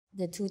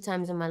The 2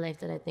 times in my life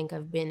that I think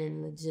I've been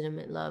in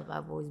legitimate love,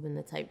 I've always been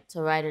the type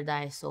to ride or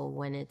die. So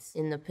when it's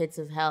in the pits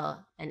of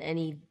hell and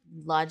any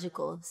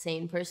logical,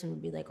 sane person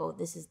would be like, oh,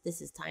 this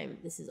is time,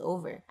 this is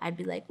over, I'd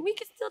be like, we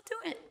can still do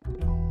it.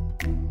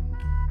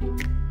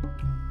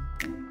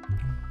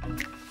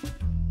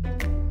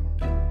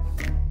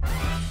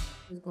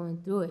 I was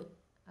going through it.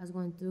 I was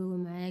going through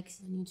with my ex,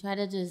 and you try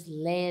to just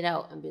lay it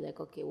out and be like,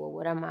 okay, well,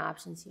 what are my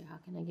options here? How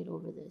can I get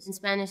over this? In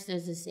Spanish,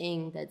 there's a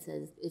saying that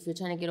says, if you're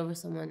trying to get over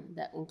someone,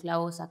 that un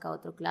clavo saca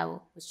otro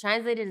clavo, which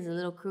translated is a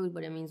little crude,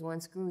 but it means one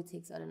screw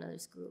takes out another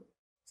screw.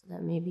 So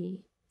that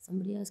maybe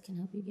somebody else can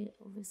help you get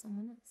over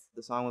someone else.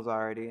 The song was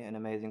already an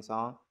amazing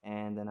song,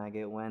 and then I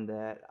get wind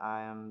that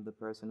I am the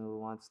person who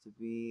wants to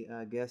be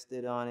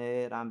guested on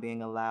it. I'm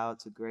being allowed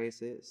to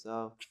grace it,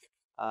 so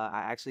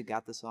I actually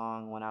got the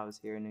song when I was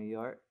here in New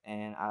York,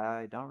 and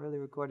I don't really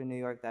record in New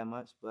York that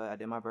much, but I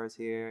did my verse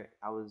here.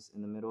 I was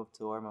in the middle of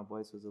tour. My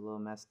voice was a little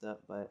messed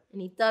up, but...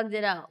 And he thugged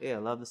it out. Yeah,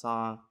 love the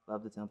song,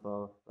 love the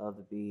tempo, love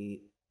the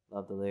beat,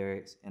 love the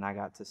lyrics, and I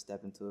got to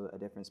step into a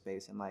different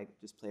space and like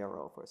just play a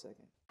role for a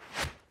second.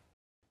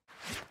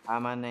 Hi,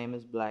 my name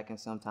is Black, and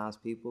sometimes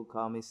people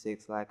call me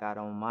 6LACK. I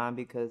don't mind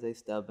because they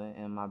stubborn,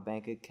 and my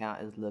bank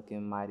account is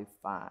looking mighty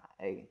fine.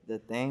 Hey, the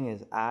thing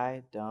is,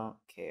 I don't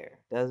care.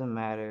 Doesn't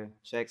matter.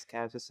 Checks,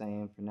 cash the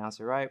same. Pronounce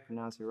it right,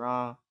 pronounce it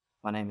wrong.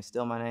 My name is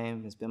still my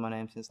name. It's been my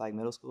name since like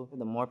middle school.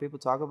 The more people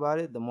talk about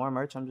it, the more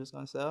merch I'm just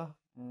gonna sell.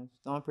 And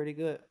it's doing pretty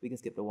good. We can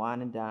skip the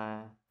wine and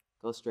dine.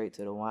 Go straight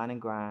to the wine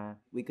and grind.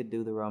 We could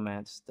do the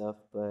romance stuff,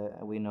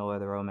 but we know where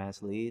the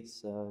romance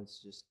leads, so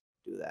let's just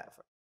do that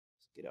first.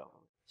 Let's get over it.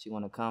 She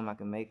wanna come, I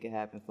can make it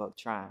happen, fuck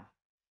trying.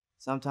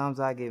 Sometimes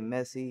I get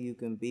messy, you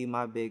can be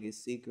my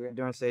biggest secret.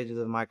 During stages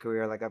of my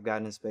career, like I've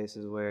gotten in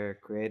spaces where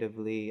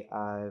creatively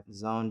I've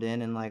zoned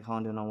in and like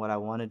honed in on what I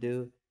wanna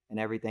do, and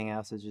everything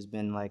else has just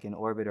been like in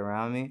orbit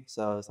around me.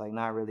 So it's like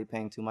not really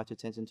paying too much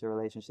attention to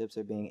relationships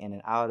or being in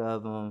and out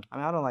of them. I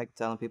mean, I don't like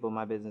telling people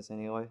my business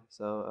anyway.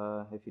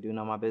 So if you do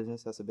know my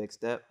business, that's a big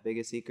step.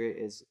 Biggest secret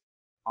is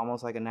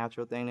almost like a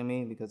natural thing to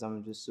me because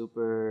I'm just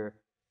super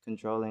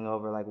controlling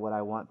over like what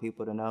I want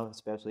people to know,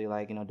 especially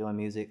like, you know, doing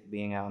music,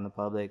 being out in the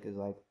public is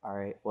like, all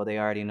right, well, they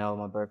already know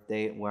my birth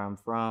date, where I'm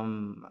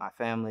from, my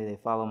family, they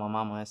follow my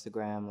mom on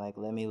Instagram, like,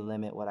 let me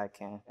limit what I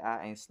can.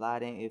 I ain't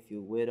sliding if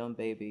you with them,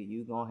 baby,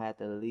 you gonna have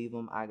to leave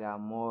them. I got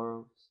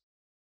morals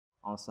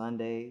on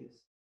Sundays,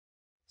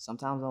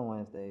 sometimes on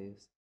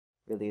Wednesdays,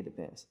 really it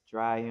depends.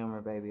 Dry humor,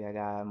 baby, I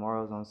got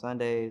morals on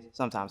Sundays,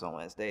 sometimes on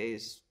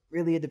Wednesdays.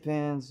 Really, it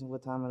depends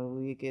what time of the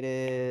week it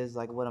is,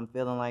 like what I'm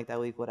feeling like that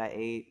week, what I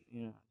ate,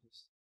 you know,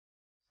 just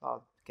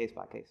all case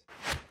by case.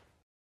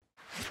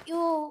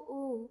 You're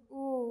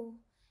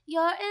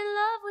in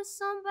love with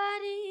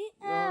somebody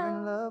else. You're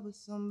in love with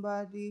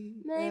somebody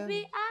Maybe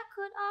else. I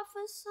could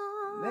offer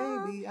some.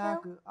 Maybe I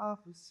could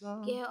offer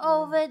some. Get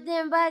over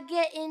them by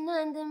getting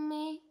under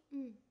me.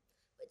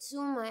 But you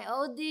my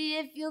OD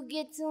if you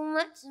get too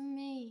much of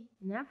me.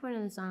 In that point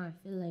of the song,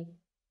 I feel like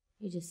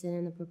you're just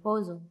sending a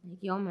proposal. Like,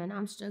 yo, man,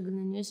 I'm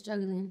struggling, you're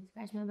struggling.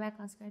 Scratch my back,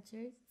 I'll scratch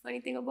yours. Funny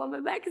thing about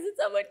my back is it's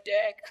on my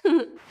dick.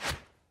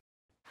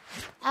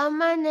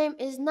 My name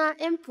is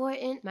not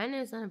important. My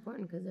name's not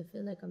important because I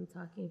feel like I'm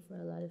talking for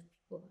a lot of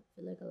people. I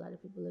feel like a lot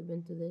of people have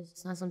been through this.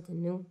 It's not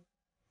something new,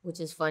 which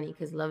is funny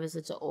because love is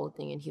such an old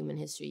thing in human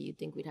history. You'd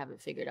think we'd have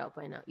it figured out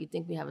by now. You'd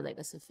think we have like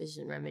a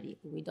sufficient remedy,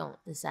 but we don't.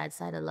 The sad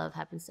side of love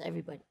happens to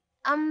everybody.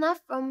 I'm not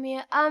from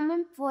here, I'm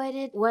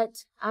imported.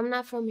 What I'm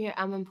not from here,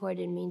 I'm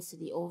imported means to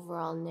the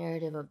overall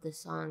narrative of the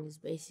song is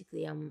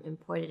basically I'm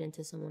imported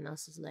into someone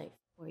else's life,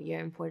 or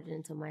you're imported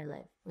into my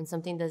life. When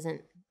something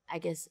doesn't, I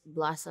guess,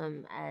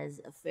 blossom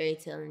as a fairy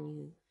tale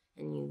and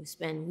you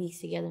spend weeks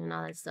together and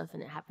all that stuff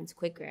and it happens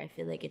quicker, I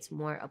feel like it's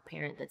more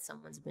apparent that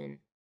someone's been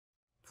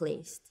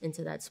placed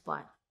into that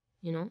spot.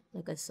 You know,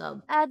 like a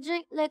sub. I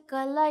drink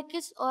liquor like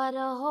it's order,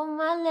 hold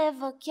my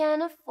liver,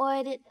 can't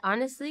afford it.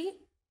 Honestly,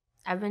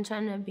 I've been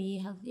trying to be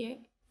healthier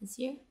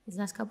these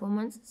last couple of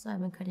months, so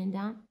I've been cutting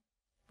down.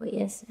 But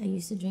yes, I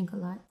used to drink a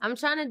lot. I'm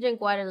trying to drink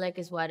water like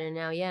it's water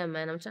now. Yeah,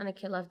 man, I'm trying to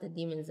kill off the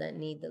demons that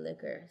need the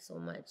liquor so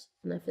much.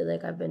 And I feel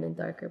like I've been in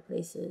darker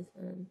places,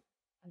 and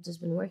I've just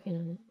been working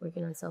on it,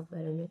 working on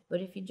self-betterment. But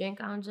if you drink,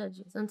 I don't judge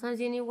you. Sometimes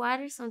you need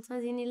water,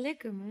 sometimes you need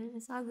liquor, man.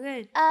 It's all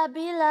good. I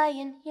be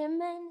lying here,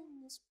 man.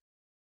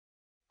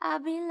 I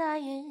be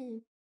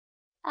lying.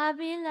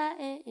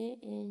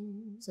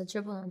 So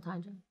triple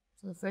entendre.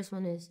 So the first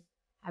one is,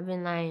 I've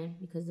been lying,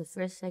 because the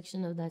first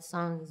section of that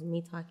song is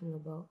me talking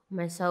about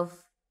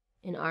myself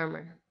in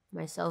armor,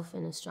 myself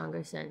in a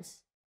stronger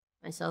sense,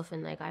 myself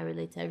in like I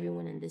relate to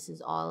everyone and this is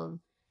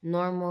all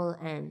normal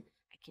and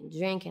I can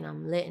drink and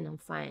I'm lit and I'm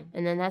fine.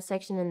 And then that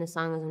section in the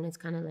song is when it's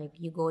kind of like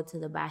you go to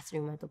the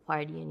bathroom at the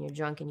party and you're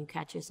drunk and you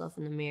catch yourself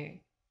in the mirror.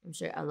 I'm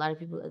sure a lot of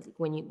people,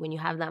 when you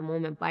have that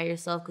moment by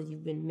yourself because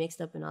you've been mixed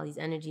up in all these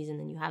energies, and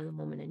then you have the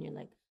moment and you're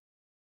like,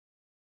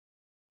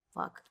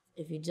 fuck,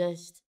 if you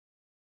just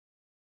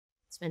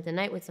spent the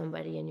night with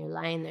somebody and you're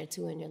lying there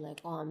too and you're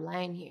like, oh, I'm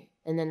lying here.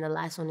 And then the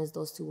last one is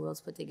those two worlds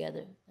put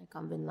together. Like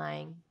I've been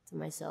lying to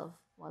myself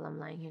while I'm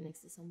lying here next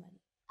to somebody.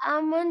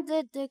 I'm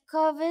under the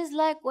covers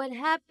like what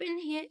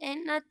happened here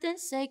ain't nothing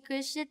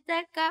sacred. Shit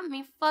that got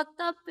me fucked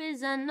up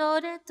is I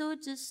know that dude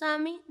just saw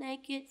me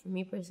naked. For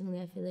me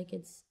personally, I feel like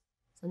it's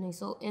something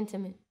so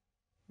intimate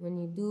when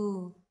you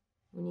do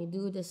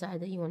decide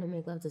that you want to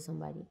make love to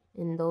somebody.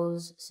 In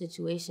those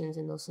situations,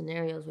 in those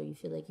scenarios where you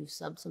feel like you've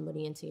subbed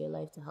somebody into your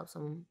life to help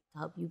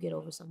you get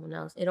over someone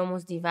else, it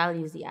almost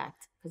devalues the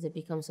act because it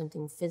becomes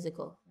something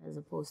physical as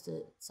opposed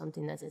to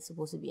something that's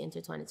supposed to be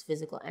intertwined. It's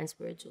physical and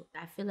spiritual.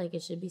 I feel like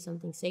it should be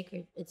something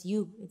sacred. It's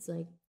you. It's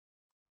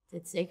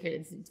sacred.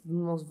 It's the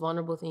most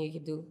vulnerable thing you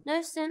could do.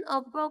 Nursing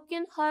a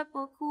broken heart,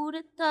 but who'd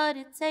have thought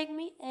it'd take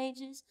me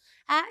ages?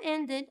 I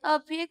ended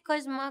up here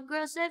cause my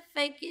girl said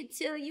fake it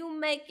till you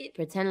make it.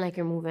 Pretend like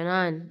you're moving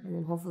on, and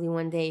then hopefully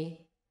one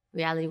day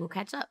reality will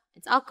catch up.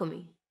 It's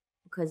alchemy.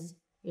 Because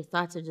your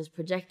thoughts are just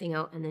projecting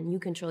out, and then you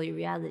control your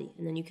reality,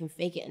 and then you can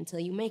fake it until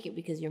you make it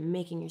because you're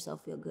making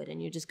yourself feel good,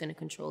 and you're just gonna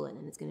control it,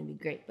 and it's gonna be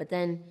great. But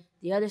then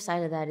the other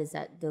side of that is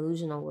that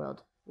delusional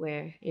world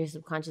where your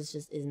subconscious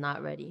just is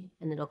not ready,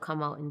 and it'll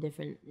come out in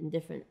different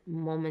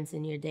moments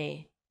in your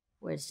day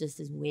where it's just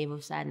this wave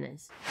of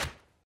sadness.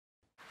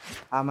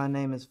 Hi, my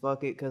name is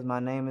Fuck It, cause my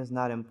name is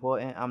not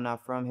important. I'm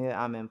not from here,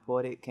 I'm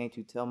imported. Can't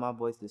you tell my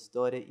voice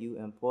distorted? You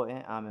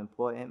important, I'm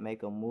important.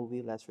 Make a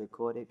movie, let's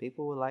record it.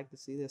 People would like to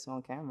see this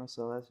on camera,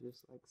 so let's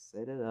just like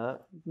set it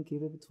up. You can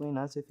keep it between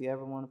us. If you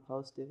ever want to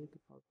post it, we can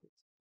post it.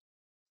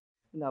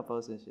 I'm not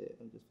posting shit,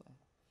 I'm just playing.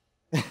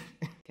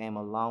 Came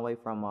a long way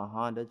from a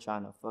Honda,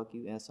 trying to fuck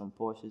you in some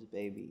Porsches,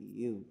 baby,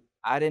 you.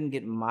 I didn't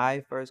get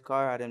my first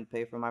car. I didn't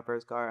pay for my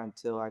first car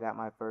until I got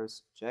my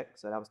first check.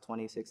 So that was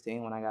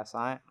 2016 when I got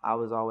signed. I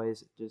was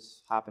always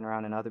just hopping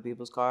around in other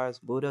people's cars.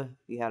 Buddha,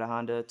 he had a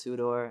Honda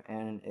two-door,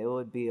 and it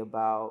would be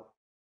about,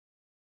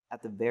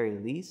 at the very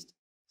least,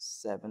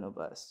 7 of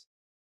us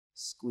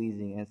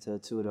squeezing into a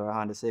two-door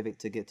Honda Civic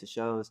to get to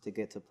shows, to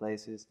get to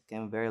places.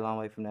 Came a very long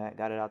way from that.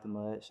 Got it out the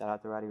mud. Shout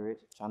out to Roddy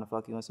Rich. Trying to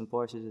fuck you in some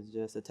Porsches is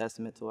just a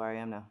testament to where I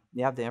am now.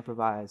 You have to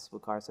improvise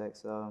with car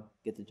sex, so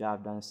get the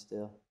job done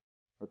still.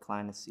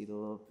 Recline the seat a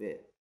little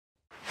bit.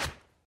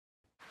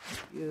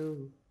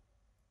 You're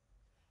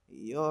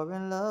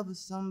in love with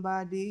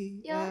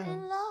somebody. You're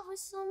in love with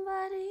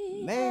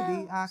somebody.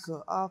 Maybe else. I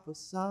could offer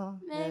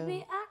some.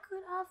 Maybe I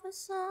could offer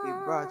some. He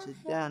brought you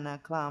down, now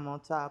climb on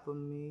top of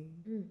me.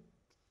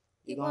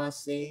 You gonna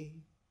see?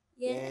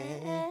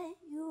 Yeah.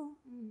 You.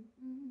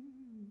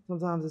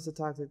 Sometimes it's a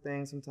toxic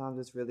thing. Sometimes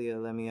it's really a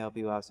let me help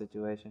you out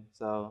situation.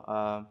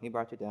 So he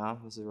brought you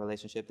down. This is a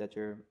relationship that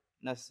you're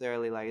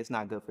necessarily like, it's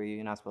not good for you.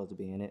 You're not supposed to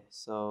be in it.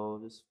 So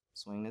just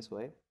swing this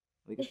way.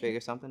 We can figure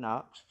something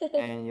out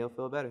and you'll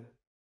feel better.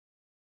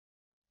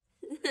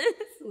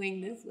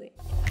 Swing this way.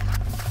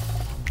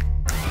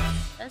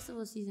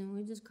 Festival season,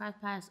 we just cross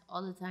paths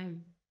all the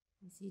time.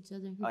 We see each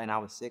other. Oh, and I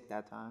was sick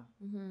that time.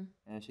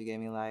 And she gave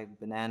me like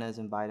bananas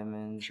and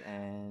vitamins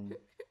and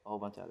a whole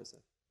bunch of other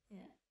stuff.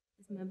 Yeah,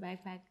 it's my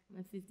backpack,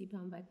 my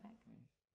 50-pound backpack.